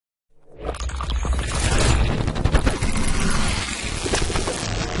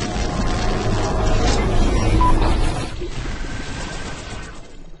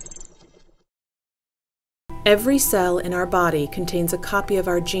Every cell in our body contains a copy of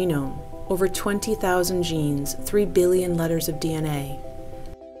our genome, over 20,000 genes, 3 billion letters of DNA.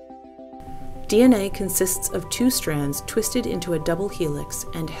 DNA consists of 2 strands twisted into a double helix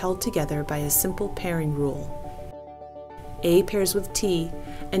and held together by a simple pairing rule. A pairs with T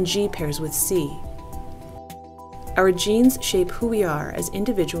and G pairs with C. Our genes shape who we are as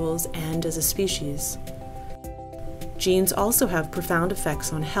individuals and as a species. Genes also have profound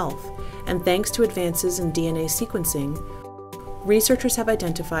effects on health, and thanks to advances in DNA sequencing, researchers have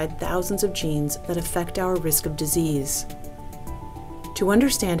identified thousands of genes that affect our risk of disease. To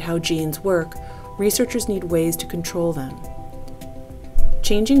understand how genes work, researchers need ways to control them.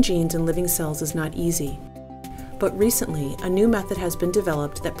 Changing genes in living cells is not easy, but recently a new method has been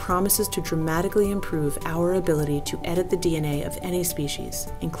developed that promises to dramatically improve our ability to edit the DNA of any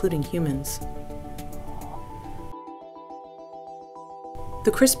species, including humans.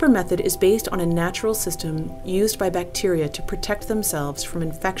 The Crispr method is based on a natural system used by bacteria to protect themselves from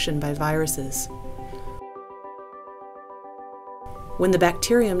infection by viruses. When the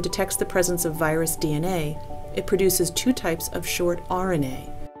bacterium detects the presence of virus DNA, it produces 2 types of short RNA,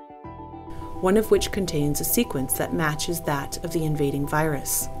 one of which contains a sequence that matches that of the invading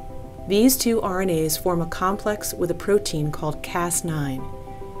virus. These 2 RNAs form a complex with a protein called Cas9.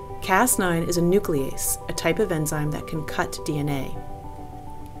 Cas9 is a nuclease, a type of enzyme that can cut DNA.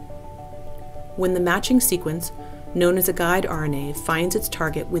 When the matching sequence, known as a guide RNA, finds its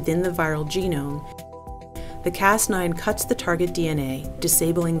target within the viral genome, the Cas9 cuts the target DNA,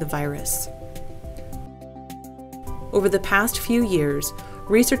 disabling the virus. Over the past few years,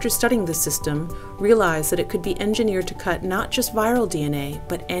 researchers studying this system realized that it could be engineered to cut not just viral DNA,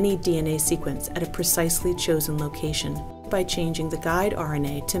 but any DNA sequence at a precisely chosen location by changing the guide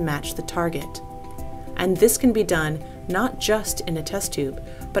RNA to match the target. And this can be done not just in a test tube,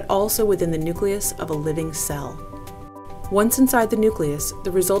 but also within the nucleus of a living cell. Once inside the nucleus,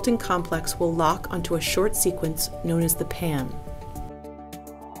 the resulting complex will lock onto a short sequence known as the PAM.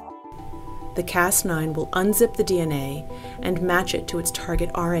 The Cas9 will unzip the DNA and match it to its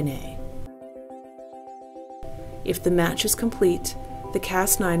target RNA. If the match is complete, the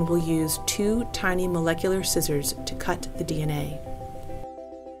Cas9 will use 2 tiny molecular scissors to cut the DNA.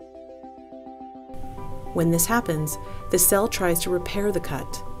 When this happens, the cell tries to repair the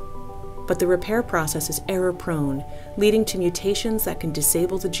cut. But the repair process is error-prone, leading to mutations that can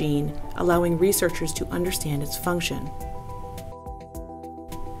disable the gene, allowing researchers to understand its function.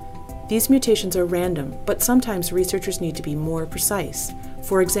 These mutations are random, but sometimes researchers need to be more precise,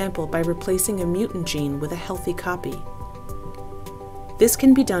 for example by replacing a mutant gene with a healthy copy. This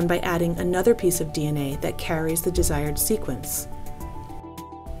can be done by adding another piece of DNA that carries the desired sequence.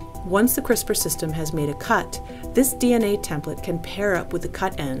 Once the Crispr system has made a cut, this DNA template can pair up with the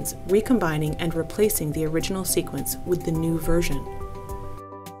cut ends, recombining and replacing the original sequence with the new version.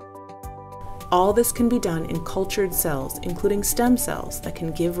 All this can be done in cultured cells, including stem cells that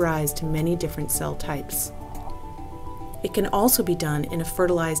can give rise to many different cell types. It can also be done in a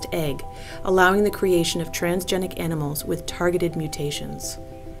fertilized egg, allowing the creation of transgenic animals with targeted mutations.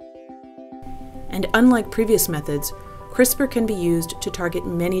 And unlike previous methods, Crispr can be used to target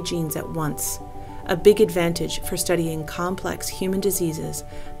many genes at once, a big advantage for studying complex human diseases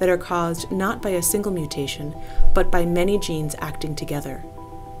that are caused not by a single mutation, but by many genes acting together.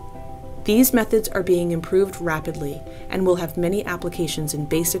 These methods are being improved rapidly and will have many applications in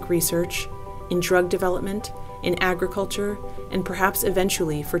basic research, in drug development, in agriculture, and perhaps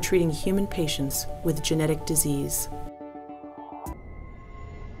eventually for treating human patients with genetic disease.